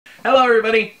Hello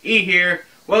everybody, E here.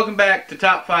 Welcome back to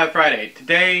Top 5 Friday.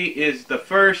 Today is the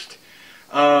first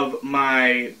of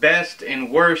my best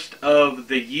and worst of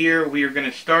the year. We are going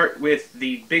to start with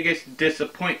the biggest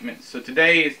disappointments. So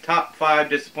today is Top 5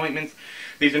 Disappointments.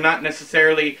 These are not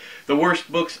necessarily the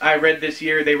worst books I read this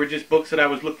year. They were just books that I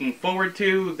was looking forward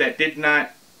to that did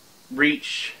not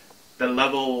reach the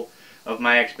level of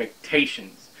my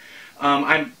expectations.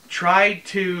 I've tried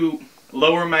to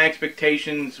lower my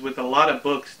expectations with a lot of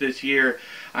books this year.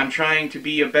 I'm trying to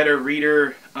be a better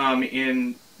reader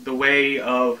in the way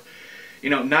of,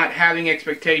 not having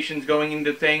expectations going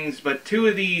into things. But two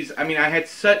of these, I had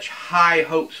such high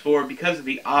hopes for because of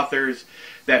the authors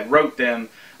that wrote them.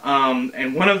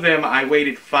 And one of them I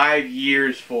waited 5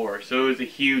 years for, so it was a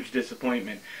huge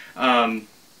disappointment.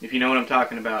 If you know what I'm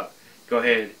talking about, go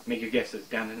ahead, make your guesses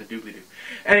down in the doobly-doo.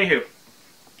 Anywho.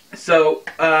 So,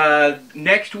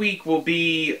 next week will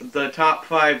be the top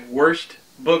 5 worst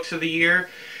books of the year.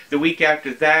 The week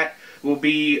after that will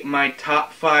be my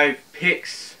top 5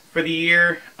 picks for the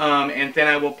year. And then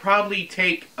I will probably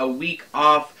take a week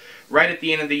off right at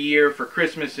the end of the year for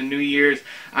Christmas and New Year's.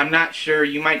 I'm not sure.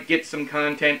 You might get some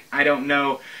content. I don't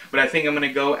know. But I think I'm going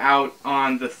to go out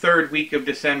on the 3rd week of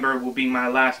December will be my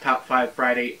last Top 5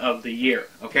 Friday of the year.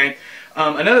 Okay?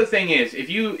 Another thing is, if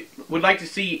you would like to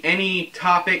see any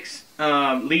topics,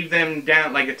 leave them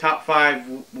down, like a top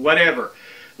 5, whatever.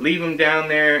 Leave them down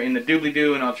there in the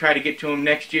doobly-doo, and I'll try to get to them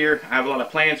next year. I have a lot of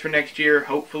plans for next year.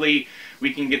 Hopefully,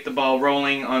 we can get the ball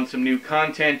rolling on some new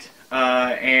content,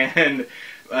 and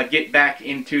get back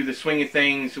into the swing of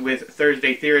things with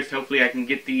Thursday Theorist. Hopefully, I can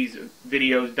get these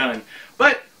videos done.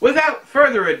 But, without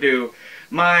further ado,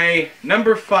 my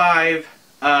number 5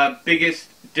 biggest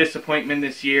disappointment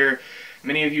this year.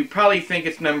 Many of you probably think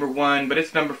it's number 1, but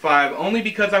it's number 5 only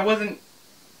because I wasn't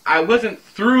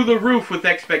through the roof with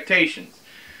expectations.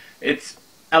 It's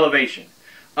Elevation.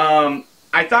 I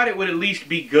thought it would at least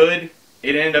be good.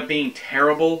 It ended up being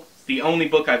terrible. It's the only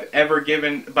book I've ever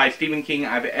given by Stephen King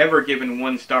I've ever given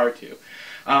 1 star to.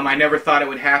 I never thought it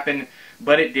would happen,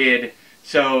 but it did.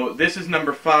 So this is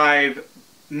number 5.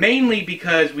 Mainly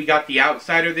because we got The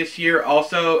Outsider this year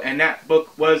also, and that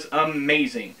book was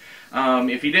amazing.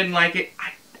 If you didn't like it,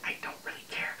 I don't really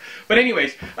care. But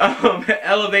anyways,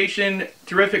 Elevation,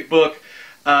 terrific book.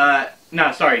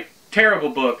 Terrible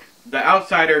book. The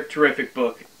Outsider, terrific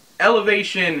book.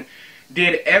 Elevation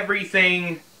did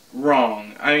everything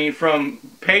wrong. From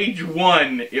page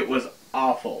 1, it was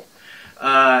awful.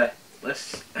 I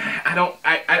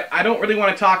don't really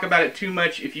want to talk about it too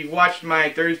much. If you've watched my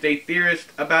Thursday Theorist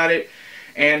about it,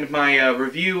 and my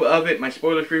review of it, my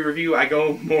spoiler-free review, I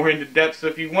go more into depth, so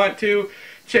if you want to,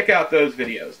 check out those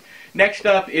videos. Next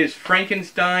up is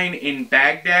Frankenstein in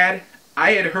Baghdad.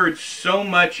 I had heard so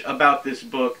much about this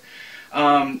book,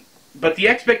 but the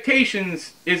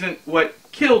expectations isn't what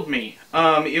killed me.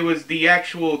 It was the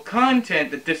actual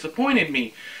content that disappointed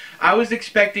me. I was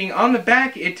expecting, on the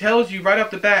back, it tells you right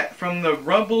off the bat, from the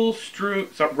rubble-strewn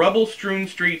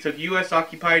streets of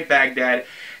U.S.-occupied Baghdad,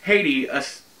 Hattie,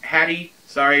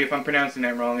 sorry if I'm pronouncing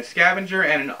that wrong, a scavenger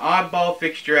and an oddball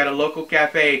fixture at a local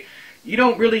cafe. You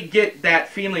don't really get that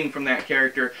feeling from that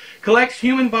character. Collects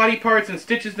human body parts and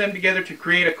stitches them together to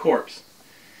create a corpse.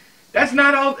 That's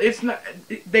not all. It's not.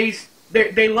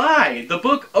 They lie. The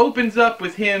book opens up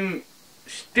with him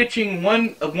stitching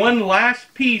one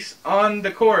last piece on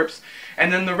the corpse,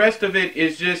 and then the rest of it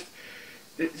is just.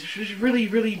 It's just really,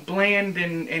 really bland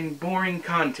and boring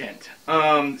content.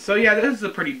 So yeah, this is a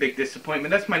pretty big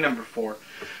disappointment. That's my number 4.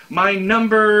 My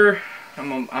number...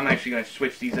 I'm actually going to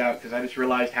switch these out because I just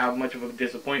realized how much of a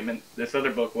disappointment this other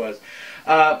book was.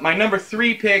 My number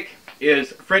 3 pick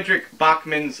is Frederick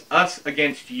Bachman's Us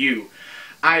Against You.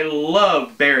 I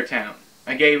love Beartown.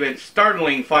 I gave it a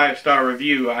startling 5-star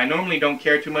review. I normally don't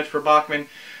care too much for Bachman,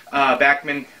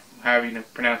 however you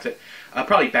pronounce it.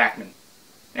 Probably Bachman.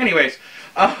 Anyways,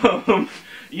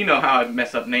 you know how I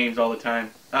mess up names all the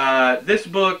time. This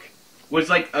book was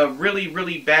like a really,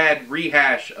 really bad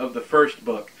rehash of the first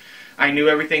book. I knew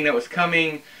everything that was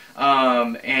coming,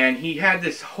 and he had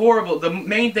this horrible... The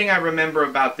main thing I remember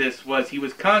about this was he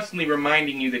was constantly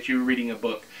reminding you that you were reading a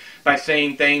book by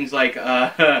saying things like,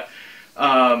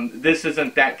 this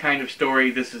isn't that kind of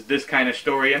story, this is this kind of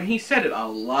story. He said it a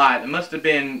lot. It must have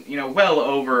been, well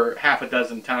over half a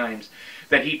dozen times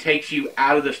that he takes you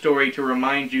out of the story to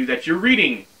remind you that you're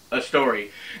reading a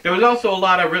story. There was also a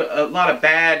lot of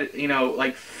bad,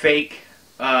 like fake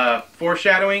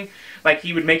foreshadowing. Like,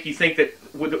 he would make you think that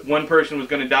one person was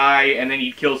going to die, and then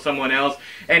he'd kill someone else.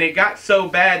 And it got so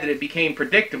bad that it became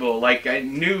predictable. Like, I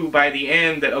knew by the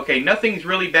end that, okay, nothing's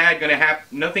really bad going to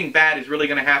happen. Nothing bad is really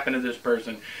going to happen to this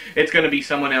person. It's going to be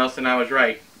someone else, and I was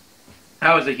right.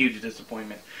 That was a huge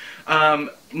disappointment.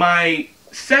 My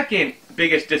second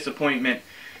biggest disappointment,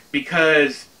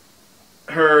 because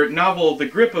her novel, The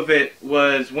Grip of It,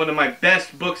 was one of my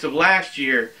best books of last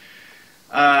year.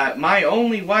 My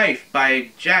Only Wife by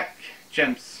Jack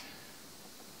Jemps.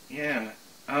 Yeah.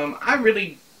 I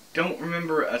really don't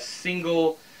remember a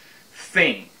single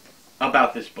thing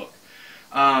about this book.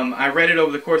 I read it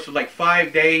over the course of like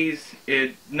 5 days.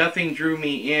 Nothing drew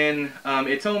me in.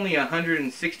 It's only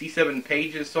 167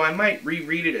 pages, so I might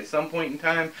reread it at some point in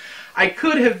time. I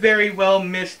could have very well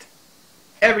missed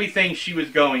everything she was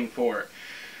going for.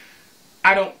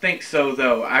 I don't think so,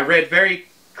 though. I read very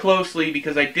closely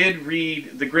because I did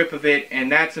read The Grip of It,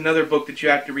 and that's another book that you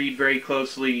have to read very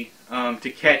closely to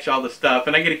catch all the stuff.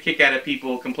 And I get a kick out of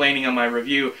people complaining on my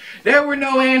review, there were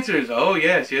no answers. Oh,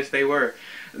 yes, they were.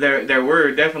 There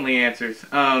were definitely answers.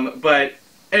 But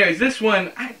anyways, this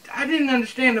one, I didn't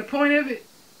understand the point of it.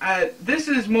 This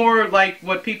is more like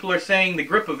what people are saying The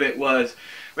Grip of It was,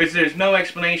 which there's no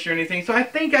explanation or anything. So I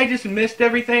think I just missed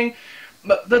everything.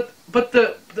 But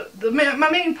my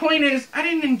main point is I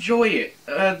didn't enjoy it.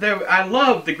 I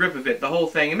loved The Grip of It, the whole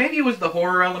thing, and maybe it was the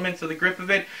horror elements of The Grip of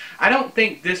It. I don't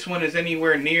think this one is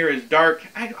anywhere near as dark.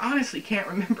 I honestly can't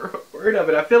remember a word of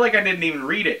it. I feel like I didn't even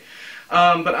read it.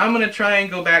 But I'm gonna try and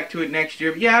go back to it next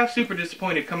year. But yeah, I was super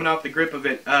disappointed coming off The Grip of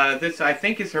It. This I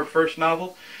think is her first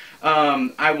novel.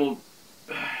 I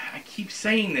keep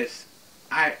saying this.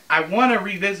 I want to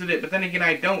revisit it, but then again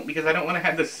I don't, because I don't want to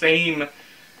have the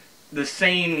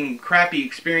same crappy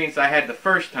experience I had the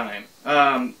first time.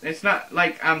 It's not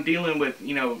like I'm dealing with,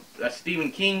 you know, a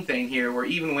Stephen King thing here, where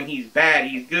even when he's bad,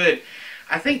 he's good.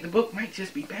 I think the book might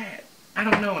just be bad. I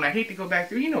don't know, and I hate to go back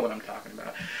through. You know what I'm talking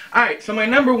about. Alright, so my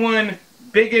number one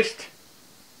biggest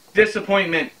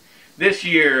disappointment this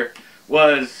year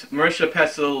was Marisha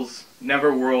Pessel's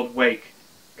Neverworld Wake.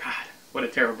 God, what a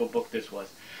terrible book this was.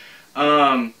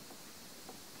 Of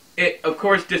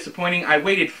course, disappointing. I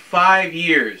waited 5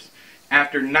 years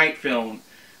after Night Film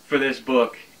for this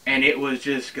book, and it was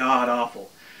just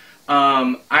god-awful.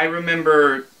 I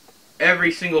remember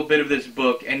every single bit of this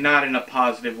book, and not in a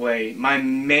positive way. My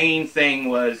main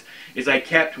thing is I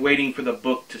kept waiting for the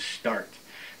book to start.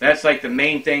 That's like the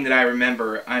main thing that I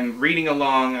remember. I'm reading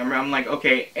along, I'm like,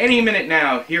 okay, any minute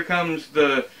now, here comes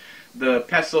the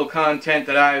Pessel content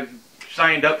that I've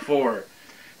signed up for.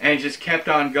 And it just kept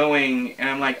on going, and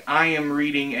I'm like, I am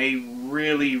reading a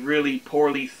really, really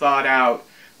poorly thought out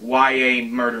YA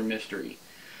murder mystery.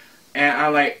 And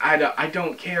I'm like, I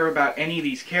don't care about any of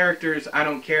these characters, I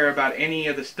don't care about any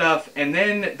of the stuff. And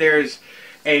then there's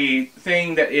a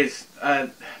thing that is,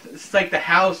 it's like the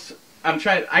house, I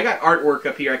got artwork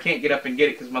up here, I can't get up and get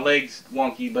it because my leg's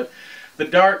wonky, but the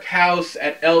Dark House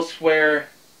at Elsewhere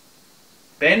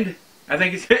Bend, I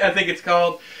think it's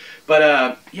called.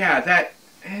 But yeah,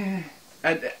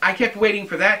 I kept waiting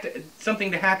for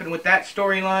something to happen with that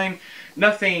storyline.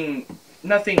 Nothing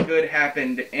good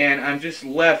happened, and I'm just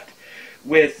left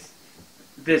with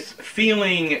this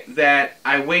feeling that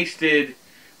I wasted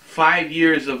 5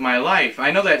 years of my life. I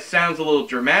know that sounds a little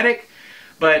dramatic,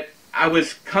 but I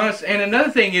was and another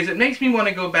thing is, it makes me want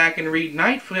to go back and read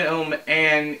Night Film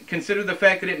and consider the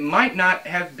fact that it might not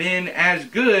have been as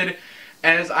good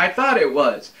as I thought it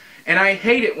was. And I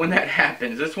hate it when that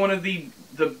happens. That's one of the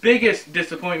biggest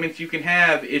disappointments you can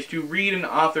have, is to read an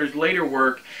author's later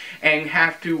work and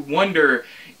have to wonder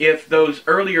if those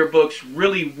earlier books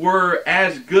really were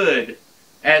as good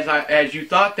as you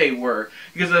thought they were.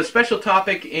 Because the special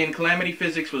topic in Calamity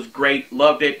Physics was great,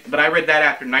 loved it, but I read that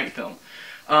after Night Film.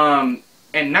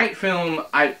 And Night Film,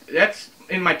 that's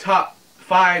in my top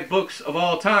 5 books of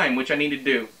all time, which I need to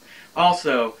do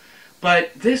also.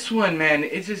 But this one, man,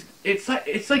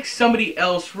 it's like somebody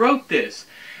else wrote this.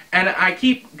 And I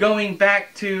keep going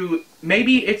back to,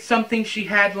 maybe it's something she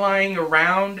had lying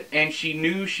around, and she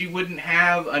knew she wouldn't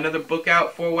have another book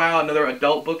out for a while, another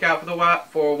adult book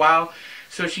out for a while,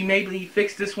 so she maybe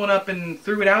fixed this one up and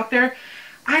threw it out there.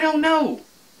 I don't know.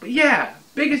 But yeah,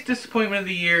 biggest disappointment of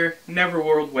the year,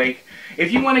 Neverworld Wake.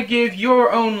 If you want to give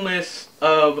your own list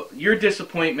of your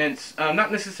disappointments, not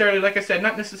necessarily, like I said,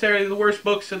 not necessarily the worst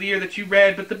books of the year that you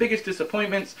read, but the biggest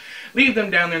disappointments, leave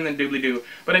them down there in the doobly-doo.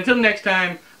 But until next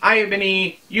time, I have been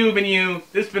E, you have been you,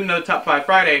 this has been another Top 5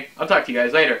 Friday. I'll talk to you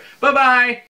guys later. Bye-bye!